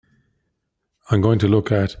I'm going to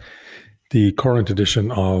look at the current edition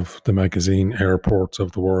of the magazine Airports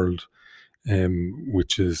of the World,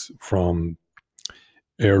 which is from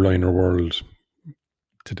Airliner World,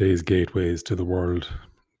 Today's Gateways to the World.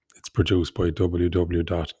 It's produced by www.key.aero,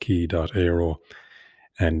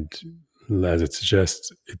 and as it suggests,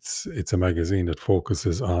 it's a magazine that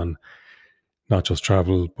focuses on not just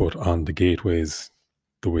travel, but on the gateways,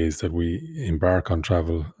 the ways that we embark on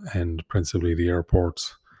travel, and principally the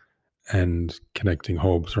airports and connecting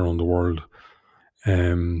hubs around the world.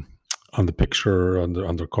 On the picture, on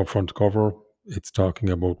the front cover, it's talking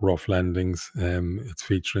about rough landings. It's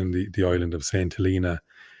featuring the island of Saint Helena,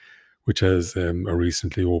 which has a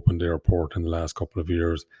recently opened airport in the last couple of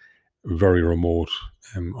years. A very remote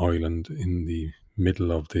island in the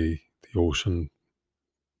middle of the ocean,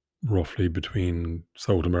 roughly between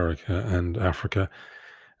South America and Africa.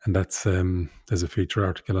 And that's there's a feature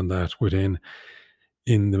article on that within.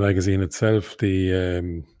 In the magazine itself,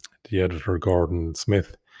 the editor, Gordon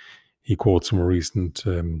Smith, he quotes from a recent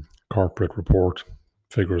corporate report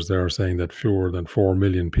figures there saying that fewer than 4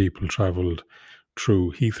 million people travelled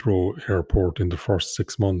through Heathrow Airport in the first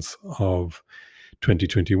 6 months of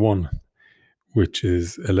 2021, which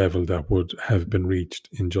is a level that would have been reached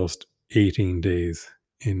in just 18 days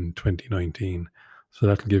in 2019. So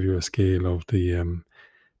that'll give you a scale of the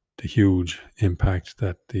huge impact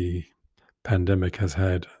that the pandemic has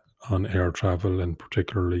had on air travel, and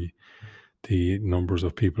particularly the numbers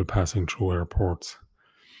of people passing through airports.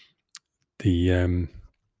 The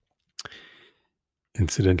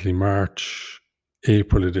incidentally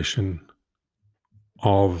April edition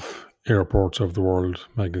of Airports of the World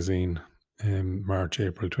magazine,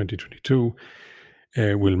 March-April 2022,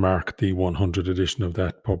 will mark the 100th edition of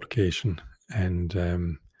that publication.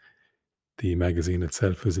 And the magazine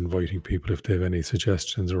itself is inviting people, if they have any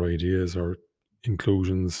suggestions or ideas or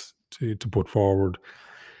inclusions to put forward,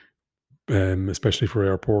 especially for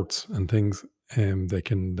airports and things, they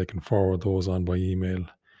can forward those on by email,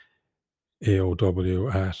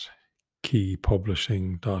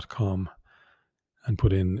 aow@keypublishing.com, and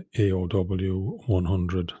put in AOW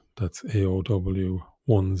 100, that's AOW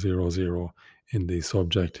 100 in the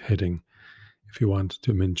subject heading. If you want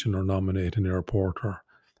to mention or nominate an airport, or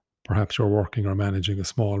perhaps you're working or managing a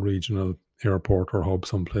small regional airport or hub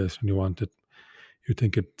someplace and you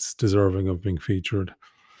think it's deserving of being featured.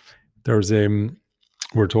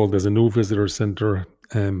 We're told there's a new visitor centre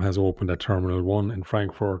has opened at Terminal 1 in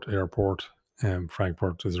Frankfurt Airport.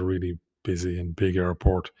 Frankfurt is a really busy and big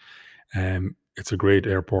airport. It's a great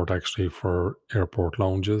airport actually for airport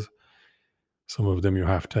lounges. Some of them you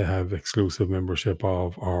have to have exclusive membership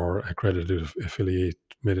of, or accredited affiliate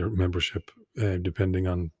membership, depending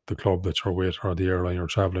on the club that you're with or the airline you're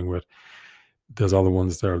traveling with. There's other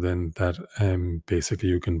ones there then that basically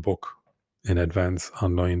you can book in advance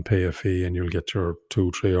online, pay a fee, and you'll get your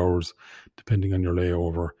 2-3 hours, depending on your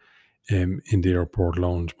layover, in the airport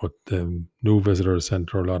lounge. But the new visitor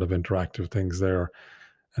centre, a lot of interactive things there.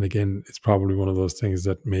 And again, it's probably one of those things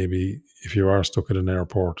that maybe if you are stuck at an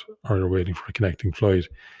airport or you're waiting for a connecting flight,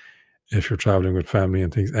 if you're traveling with family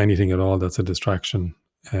and things, anything at all that's a distraction,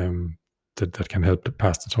 that can help to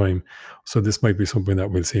pass the time. So this might be something that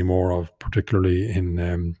we'll see more of, particularly in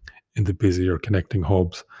the busier connecting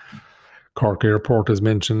hubs. Cork Airport is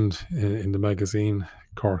mentioned in the magazine.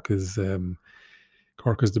 Cork is the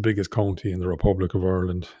biggest county in the Republic of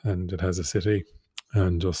Ireland, and it has a city.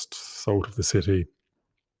 And just south of the city,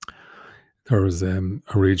 there is a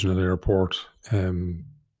regional airport. I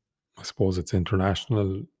suppose it's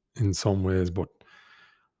international in some ways, but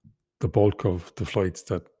the bulk of the flights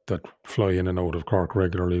that fly in and out of Cork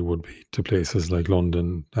regularly would be to places like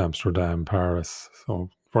London, Amsterdam, Paris. So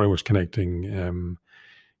very much connecting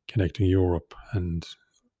Europe, and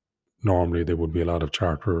normally there would be a lot of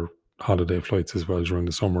charter holiday flights as well during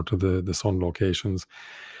the summer to the sun locations.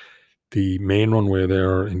 The main runway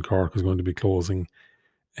there in Cork is going to be closing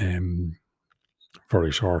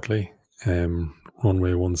very shortly.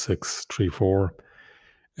 Runway 1634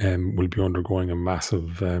 will be undergoing a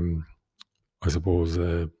massive,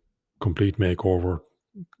 complete makeover.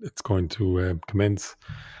 It's going to commence,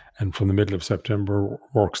 and from the middle of September,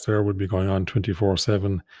 works there will be going on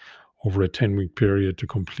 24/7 over a 10-week period to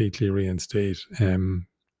completely reinstate the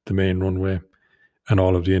main runway and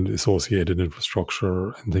all of the associated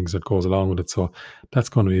infrastructure and things that goes along with it. So that's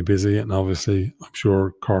going to be busy, and obviously I'm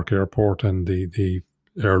sure Cork Airport and the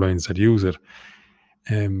airlines that use it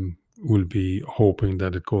will be hoping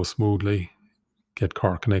that it goes smoothly, get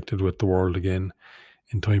Cork connected with the world again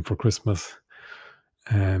in time for Christmas.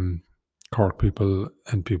 Cork people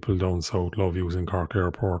and people down south love using Cork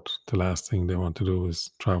Airport. The last thing they want to do is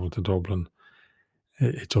travel to Dublin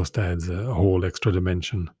it just adds a whole extra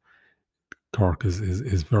dimension. Cork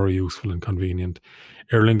is very useful and convenient.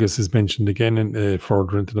 Aer Lingus is mentioned again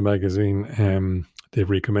further into the magazine. They've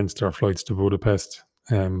recommenced their flights to Budapest,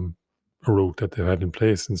 a route that they've had in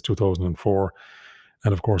place since 2004.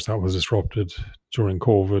 And of course, that was disrupted during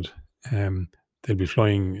COVID. They'll be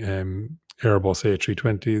flying Airbus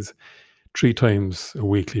A320s 3 times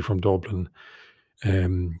weekly from Dublin,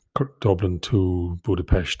 Dublin to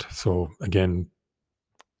Budapest. So again,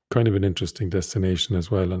 kind of an interesting destination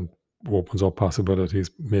as well, and opens up possibilities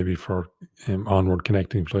maybe for onward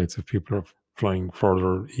connecting flights if people are flying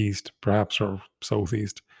further east, perhaps, or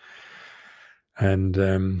southeast. And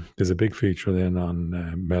there's a big feature then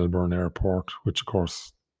on Melbourne Airport, which of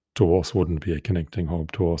course to us wouldn't be a connecting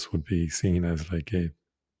hub. To us would be seen as like a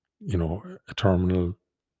terminal,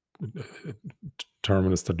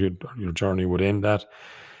 terminus that your journey would end at.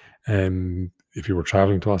 If you were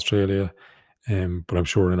traveling to Australia, but I'm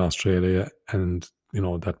sure in Australia and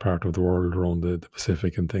that part of the world around the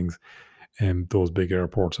Pacific and things, those big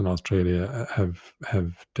airports in Australia have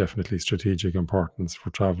definitely strategic importance for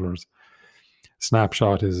travellers.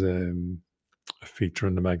 Snapshot is a feature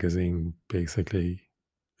in the magazine. Basically,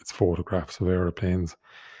 it's photographs of aeroplanes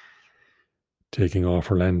taking off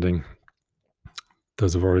or landing.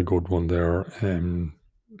 There's a very good one there.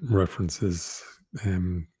 References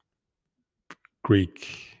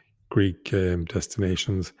Greek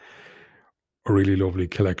destinations. A really lovely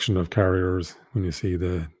collection of carriers when you see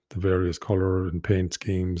the various colour and paint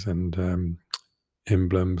schemes and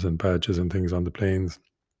emblems and badges and things on the planes.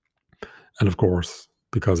 And of course,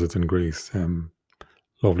 because it's in Greece,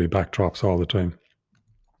 lovely backdrops all the time.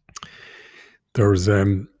 There's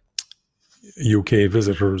UK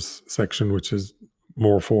visitors section, which is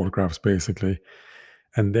more photographs basically.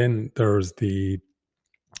 And then there's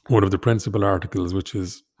one of the principal articles, which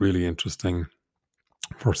is really interesting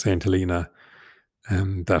for St. Helena,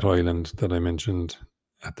 that island that I mentioned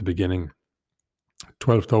at the beginning,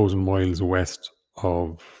 12,000 miles west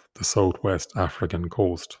of the southwest African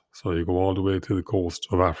coast. So you go all the way to the coast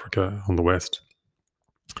of Africa on the west,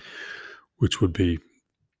 which would be,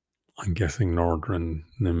 I'm guessing, northern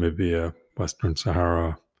Namibia, Western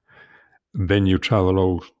Sahara. Then you travel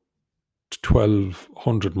out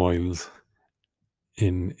 1,200 miles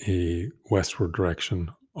in a westward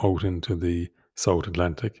direction out into the South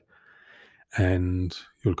Atlantic, and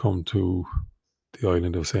you'll come to the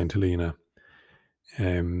island of St. Helena.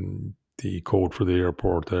 The code for the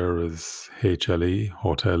airport there is HLE,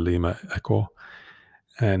 Hotel Lima Echo.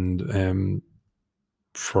 And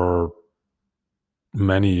for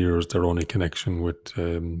many years, their only connection with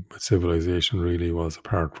civilization really was,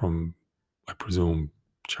 apart from, I presume,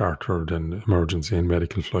 chartered and emergency and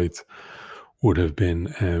medical flights, would have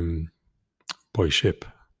been by ship.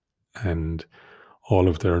 And all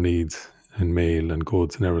of their needs and mail and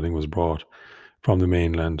goods and everything was brought from the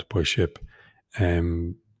mainland by ship.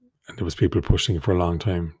 And there was people pushing for a long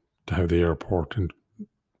time to have the airport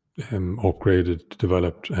upgraded,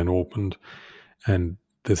 developed and opened. And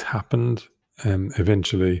this happened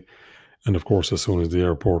eventually. And of course, as soon as the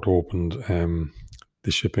airport opened,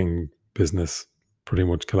 the shipping business pretty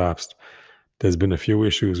much collapsed. There's been a few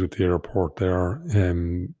issues with the airport there.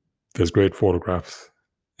 There's great photographs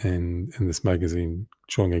in this magazine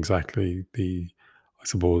showing exactly the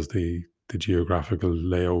geographical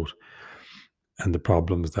layout and the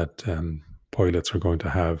problems that pilots are going to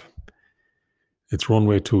have. It's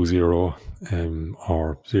runway 20 or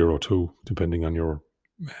 02, depending on your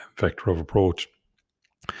vector of approach.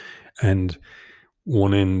 And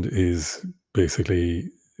one end is basically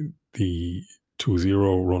the 20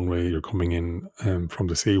 runway. You're coming in from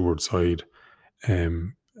the seaward side,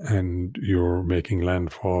 and you're making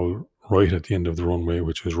landfall right at the end of the runway,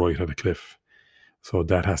 which is right at a cliff. So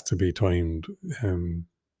that has to be timed,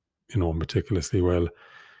 meticulously well.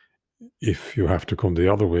 If you have to come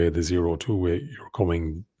the other way, the 02 way, you're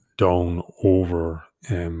coming down over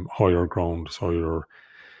higher ground. So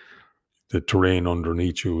the terrain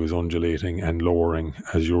underneath you is undulating and lowering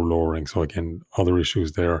as you're lowering. So again, other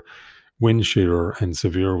issues there. Wind shear and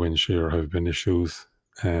severe wind shear have been issues.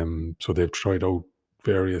 So they've tried out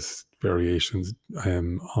various variations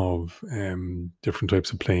of different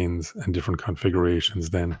types of planes and different configurations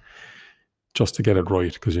then, just to get it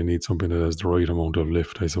right, because you need something that has the right amount of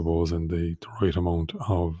lift, I suppose, and the right amount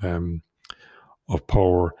of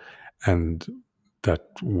power, and that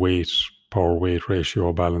power-weight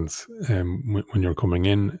ratio balance when you're coming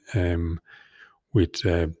in with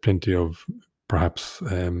plenty of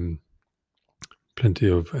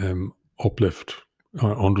uplift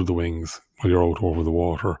under the wings while you're out over the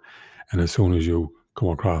water. And as soon as you come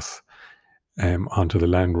across onto the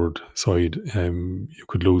landward side, you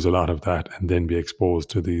could lose a lot of that and then be exposed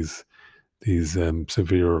to these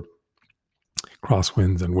severe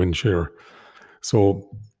crosswinds and wind shear. So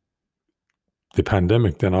the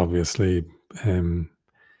pandemic then obviously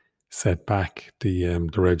set back the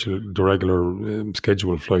regular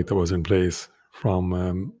scheduled flight that was in place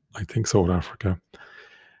from I think South Africa,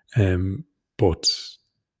 but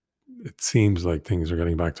it seems like things are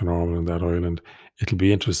getting back to normal in that island. It'll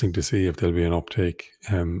be interesting to see if there'll be an uptake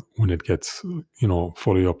when it gets,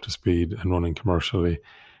 fully up to speed and running commercially,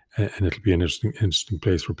 and it'll be an interesting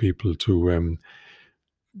place for people to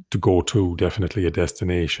go to. Definitely a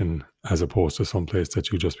destination as opposed to some place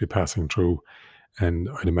that you just be passing through. And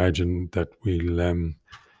I'd imagine that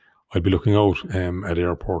I'll be looking out at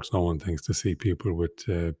airports now and things to see people with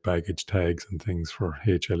baggage tags and things for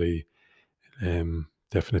HLE.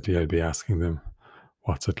 Definitely, I'll be asking them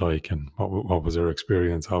what's it like and what was their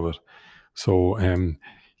experience of it. So,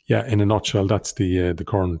 yeah, in a nutshell, that's the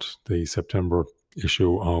September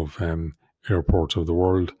issue of Airports of the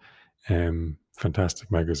World.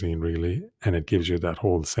 Fantastic magazine, really, and it gives you that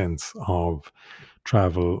whole sense of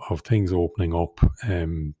travel, of things opening up,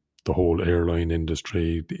 the whole airline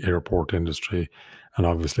industry, the airport industry, and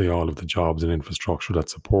obviously all of the jobs and infrastructure that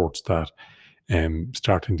supports that,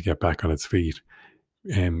 starting to get back on its feet.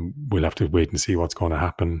 We'll have to wait and see what's going to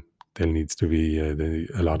happen. There needs to be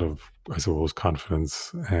a lot of, I suppose,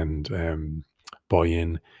 confidence and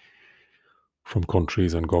buy-in from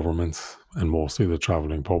countries and governments, and mostly the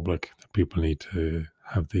travelling public. People need to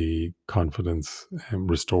have the confidence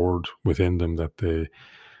restored within them that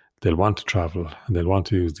they'll want to travel and they'll want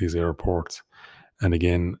to use these airports. And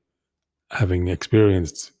again, having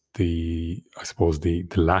experienced I suppose the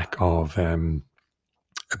lack of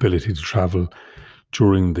ability to travel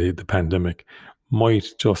during the pandemic might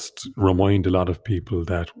just remind a lot of people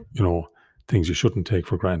that, things you shouldn't take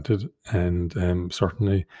for granted. And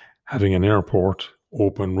certainly having an airport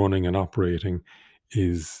open, running and operating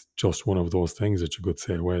is just one of those things that you could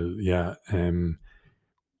say, well, yeah, in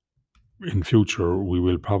future we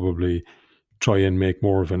will probably try and make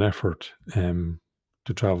more of an effort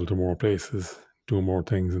to travel to more places, do more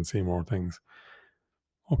things and see more things.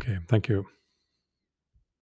 Okay, thank you.